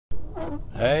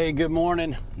Hey, good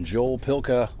morning. Joel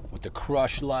Pilka with the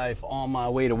Crush Life On My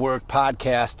Way to Work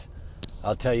podcast.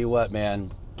 I'll tell you what,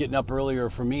 man, getting up earlier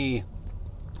for me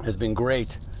has been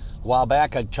great. A while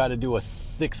back, I tried to do a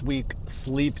 6-week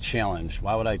sleep challenge.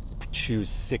 Why would I choose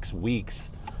 6 weeks?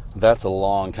 That's a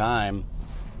long time.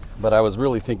 But I was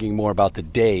really thinking more about the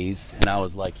days, and I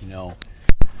was like,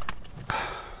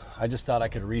 I just thought I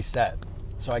could reset.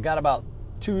 So I got about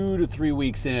 2 to 3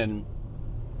 weeks in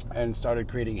and started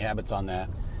creating habits on that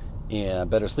and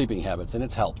better sleeping habits, and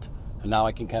it's helped. And now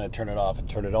I can kind of turn it off and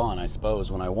turn it on, I suppose,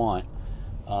 when I want,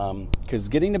 because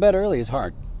getting to bed early is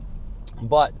hard.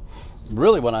 But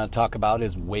really what I want to talk about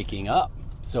is waking up.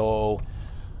 So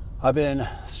I've been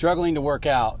struggling to work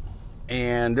out,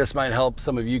 and this might help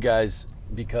some of you guys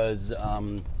because I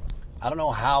don't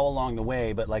know how along the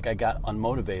way, but like I got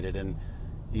unmotivated, and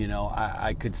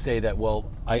I could say that, well,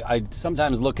 I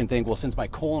sometimes look and think, well, since my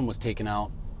colon was taken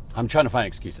out, I'm trying to find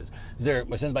excuses.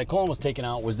 Since my colon was taken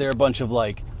out, was there a bunch of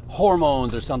like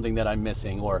hormones or something that I'm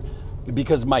missing? Or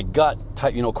because my gut,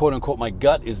 quote unquote, my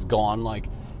gut is gone, like,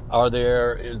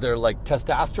 is there like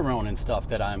testosterone and stuff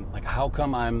that I'm like, how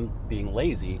come I'm being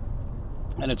lazy?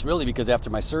 And it's really because after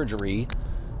my surgery,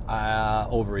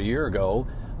 over a year ago,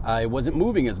 I wasn't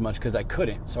moving as much because I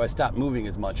couldn't. So I stopped moving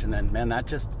as much. And then, man, that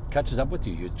just catches up with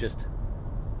you.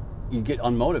 You get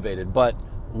unmotivated. But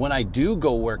when I do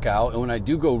go work out and when I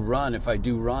do go run, if I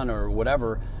do run or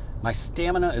whatever, my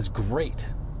stamina is great.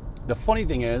 The funny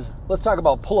thing is, let's talk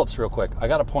about pull-ups real quick. I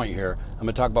got a point here. I'm going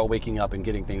to talk about waking up and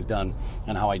getting things done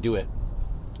and how I do it.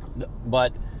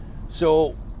 But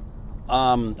so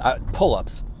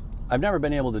pull-ups, I've never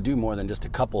been able to do more than just a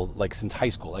couple, like since high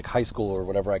school or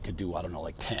whatever. I could do, I don't know,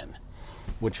 like 10,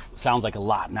 which sounds like a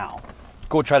lot now.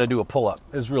 Go try to do a pull-up.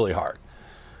 It's really hard,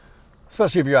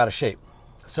 especially if you're out of shape.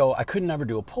 So I could never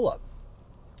do a pull-up.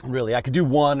 Really, I could do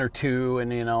 1 or 2,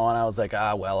 and and I was like,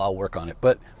 well, I'll work on it.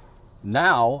 But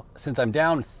now, since I'm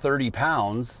down 30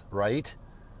 pounds, right,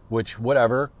 which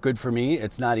whatever, good for me.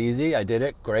 It's not easy. I did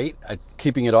it, great.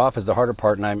 Keeping it off is the harder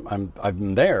part, and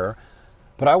I'm there.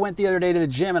 But I went the other day to the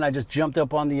gym, and I just jumped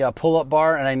up on the pull-up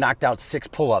bar, and I knocked out 6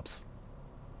 pull-ups.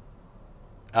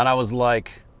 And I was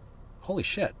like, holy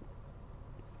shit.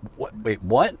 Wait,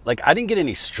 what? Like, I didn't get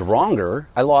any stronger.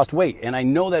 I lost weight. And I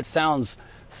know that sounds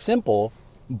simple,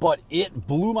 but it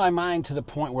blew my mind to the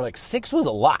point where, like, 6 was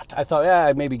a lot. I thought,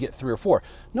 I'd maybe get 3 or 4.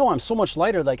 No, I'm so much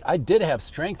lighter. Like, I did have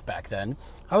strength back then.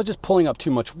 I was just pulling up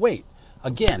too much weight.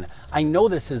 Again, I know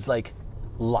this is, like,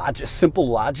 simple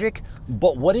logic,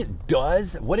 but what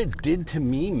it did to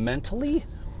me mentally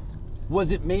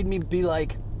was it made me be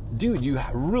like, dude, you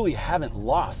really haven't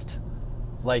lost,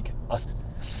 like,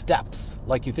 steps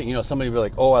like you think. Somebody will be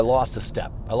like, oh, I lost a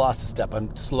step,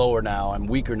 I'm slower now, I'm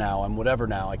weaker now, I'm whatever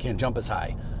now, I can't jump as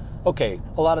high. Okay,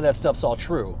 a lot of that stuff's all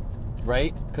true,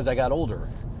 right? Because I got older,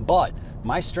 but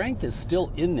my strength is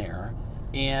still in there,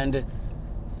 and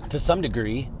to some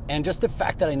degree, and just the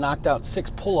fact that I knocked out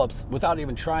 6 pull-ups without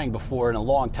even trying before in a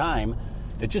long time,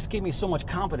 it just gave me so much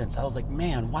confidence. I was like,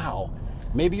 man, wow,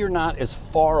 maybe you're not as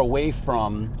far away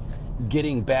from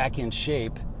getting back in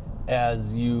shape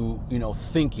as you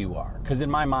think you are. Because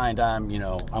in my mind,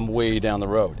 I'm way down the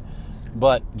road.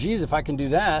 But geez, if I can do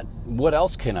that, what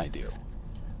else can I do?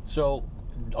 So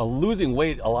losing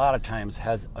weight a lot of times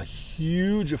has a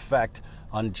huge effect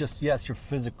on just, yes, your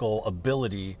physical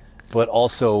ability, but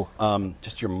also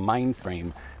just your mind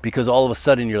frame. Because all of a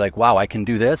sudden you're like, wow, I can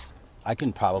do this. I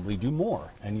can probably do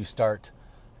more. And you start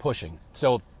pushing.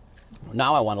 So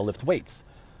now I want to lift weights.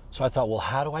 So I thought, well,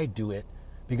 how do I do it?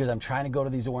 Because I'm trying to go to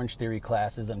these Orange Theory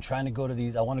classes. I'm trying to go to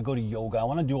these. I want to go to yoga. I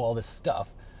want to do all this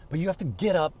stuff. But you have to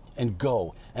get up and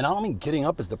go. And I don't mean getting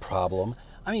up is the problem.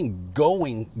 I mean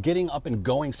getting up and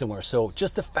going somewhere. So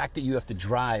just the fact that you have to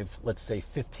drive, let's say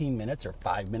 15 minutes or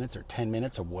 5 minutes or 10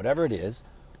 minutes or whatever it is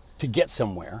to get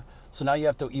somewhere. So now you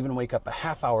have to even wake up a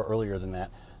half hour earlier than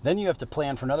that. Then you have to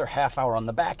plan for another half hour on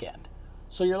the back end.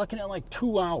 So you're looking at like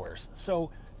 2 hours.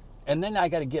 And then I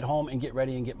got to get home and get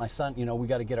ready and get my son, we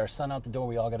got to get our son out the door.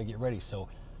 We all got to get ready. So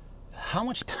how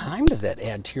much time does that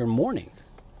add to your morning?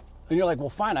 And you're like, well,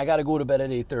 fine, I got to go to bed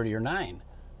at 8:30 or 9.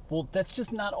 Well, that's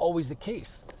just not always the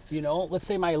case. Let's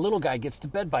say my little guy gets to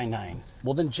bed by 9.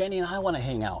 Well, then Jenny and I want to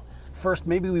hang out. First,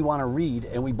 maybe we want to read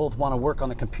and we both want to work on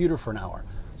the computer for an hour.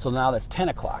 So now that's 10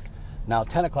 o'clock. Now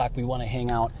 10 o'clock, we want to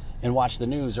hang out and watch the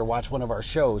news or watch one of our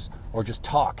shows or just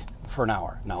talk for an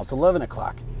hour. Now it's 11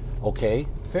 o'clock. Okay,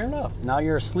 fair enough. Now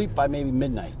you're asleep by maybe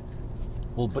midnight.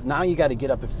 Well, but now you got to get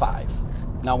up at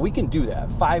 5. Now we can do that.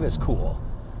 5 is cool.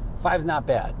 5's not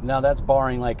bad. Now that's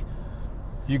barring like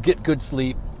you get good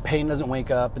sleep, Payne doesn't wake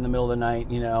up in the middle of the night,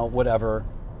 whatever.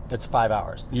 It's 5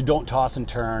 hours. You don't toss and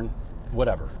turn.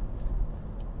 whatever.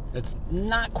 It's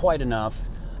not quite enough.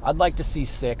 I'd like to see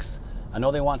 6. I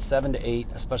know they want 7 to 8,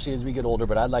 especially as we get older,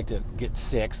 but I'd like to get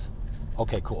 6.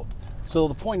 Okay, cool. So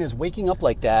the point is, waking up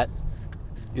like that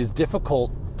is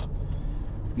difficult.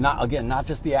 Not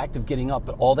just the act of getting up,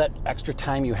 but all that extra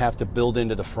time you have to build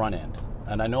into the front end.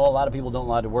 And I know a lot of people don't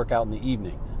like to work out in the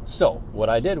evening. So what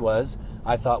I did was,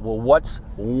 I thought, well, what's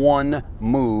one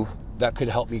move that could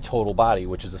help me total body,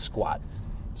 which is a squat.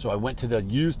 So I went to the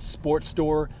used sports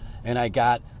store and I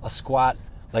got a squat,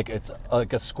 it's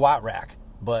like a squat rack,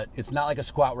 but it's not like a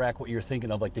squat rack what you're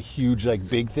thinking of, like the huge, like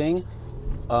big thing.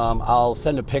 I'll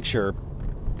send a picture.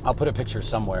 I'll put a picture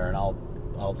somewhere and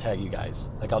I'll tag you guys.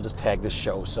 I'll just tag this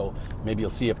show so maybe you'll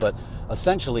see it. But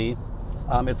essentially,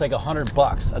 it's like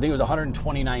 $100. I think it was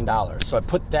 $129. So I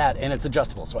put that, and it's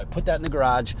adjustable. So I put that in the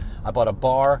garage. I bought a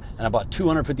bar and I bought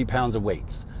 250 pounds of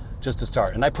weights just to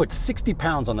start. And I put 60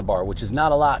 pounds on the bar, which is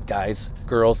not a lot, guys,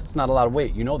 girls. It's not a lot of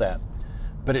weight. You know that.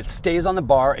 But it stays on the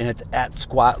bar and it's at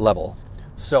squat level.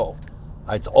 So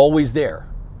it's always there.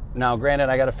 Now, granted,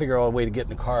 I got to figure out a way to get in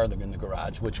the car in the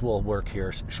garage, which will work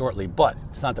here shortly, but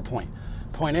it's not the point.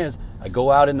 Point is, I go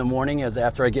out in the morning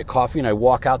after I get coffee and I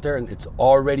walk out there and it's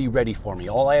already ready for me.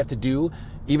 All I have to do,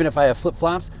 even if I have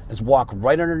flip-flops, is walk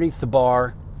right underneath the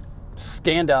bar,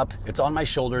 stand up, it's on my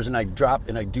shoulders, and I drop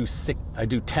and I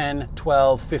do 10,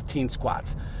 12, 15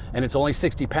 squats. And it's only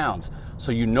 60 pounds.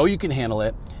 So you know you can handle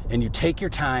it, and you take your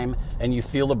time and you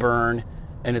feel the burn,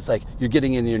 and it's like you're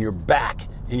getting in your back,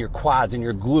 in your quads, and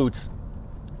your glutes,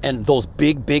 and those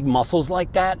big muscles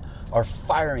like that are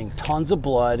firing tons of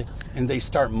blood, and they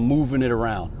start moving it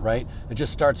around, right? It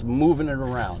just starts moving it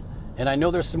around. And I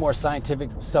know there's some more scientific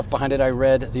stuff behind it I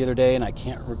read the other day, and I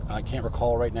can't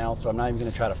recall right now, so I'm not even going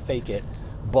to try to fake it.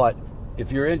 But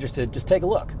if you're interested, just take a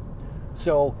look.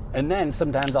 So, and then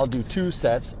sometimes I'll do 2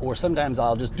 sets, or sometimes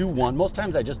I'll just do 1. Most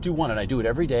times I just do 1, and I do it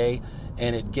every day,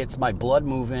 and it gets my blood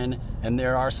moving, and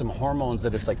there are some hormones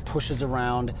that it's like pushes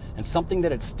around, and something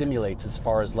that it stimulates as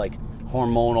far as like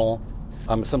hormonal,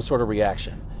 some sort of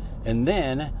reaction. And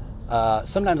then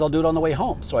sometimes I'll do it on the way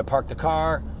home. So I park the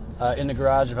car in the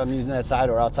garage if I'm using that side,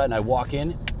 or outside, and I walk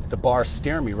in, the bar's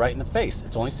staring me right in the face.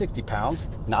 It's only 60 pounds,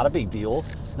 not a big deal.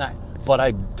 It's not, but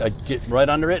I get right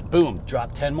under it, boom,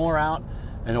 drop 10 more out,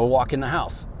 and I'll walk in the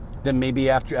house. Then maybe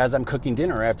as I'm cooking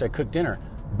dinner, or after I cook dinner,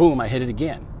 boom, I hit it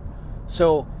again.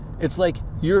 So it's like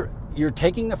you're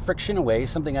taking the friction away,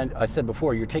 something I said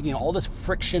before, you're taking all this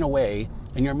friction away,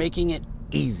 and you're making it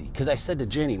easy. Because I said to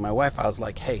Jenny, my wife, I was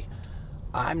like, hey,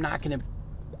 I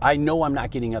know I'm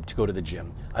not getting up to go to the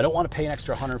gym. I don't want to pay an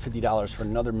extra $150 for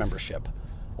another membership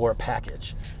or a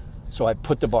package. So I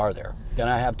put the bar there. Then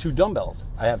I have 2 dumbbells.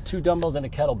 I have 2 dumbbells and a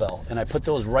kettlebell, and I put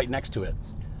those right next to it.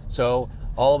 So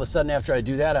all of a sudden after I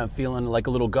do that, I'm feeling like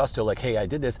a little gusto, like, hey, I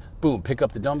did this. Boom, pick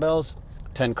up the dumbbells,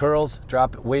 10 curls,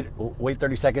 drop, wait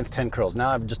 30 seconds, 10 curls. Now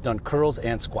I've just done curls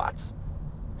and squats.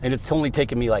 And it's only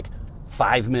taken me like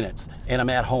 5 minutes, and I'm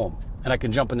at home, and I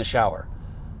can jump in the shower.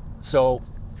 So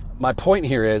my point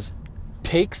here is,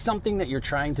 take something that you're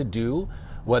trying to do,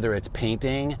 whether it's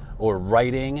painting or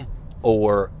writing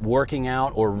or working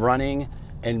out or running,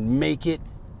 and make it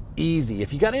easy.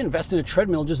 If you got to invest in a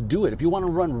treadmill, just do it. If you want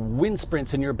to run wind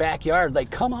sprints in your backyard,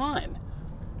 come on,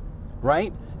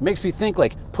 right? It makes me think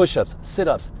like push-ups,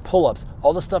 sit-ups, pull-ups,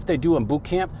 all the stuff they do in boot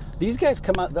camp. These guys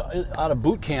come out of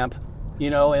boot camp,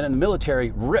 and in the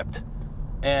military, ripped.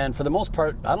 And for the most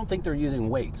part, I don't think they're using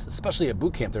weights, especially at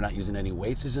boot camp. They're not using any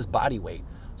weights. It's just body weight.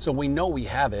 So we know we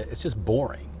have it. It's just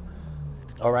boring.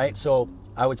 All right. So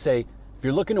I would say, if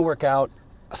you're looking to work out,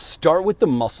 start with the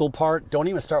muscle part. Don't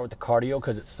even start with the cardio,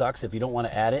 because it sucks if you don't want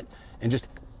to add it. And just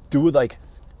do like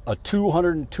a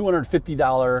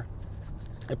 $250.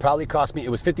 It probably cost me, it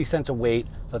was 50 cents a weight.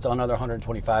 So that's another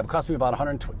 $125. It cost me about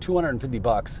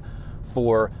 $250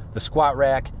 for the squat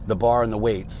rack, the bar, and the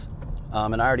weights.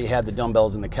 And I already had the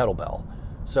dumbbells and the kettlebell.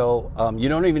 So you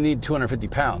don't even need 250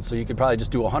 pounds. So you could probably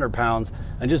just do 100 pounds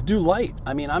and just do light.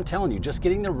 I mean, I'm telling you, just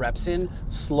getting the reps in,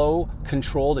 slow,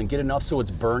 controlled, and get enough so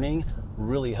it's burning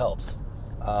really helps.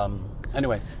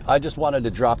 Anyway, I just wanted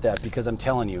to drop that because I'm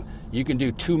telling you, you can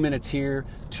do 2 minutes here,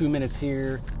 2 minutes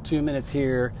here, 2 minutes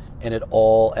here, and it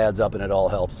all adds up and it all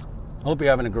helps. I hope you're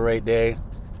having a great day,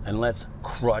 and let's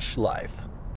crush life.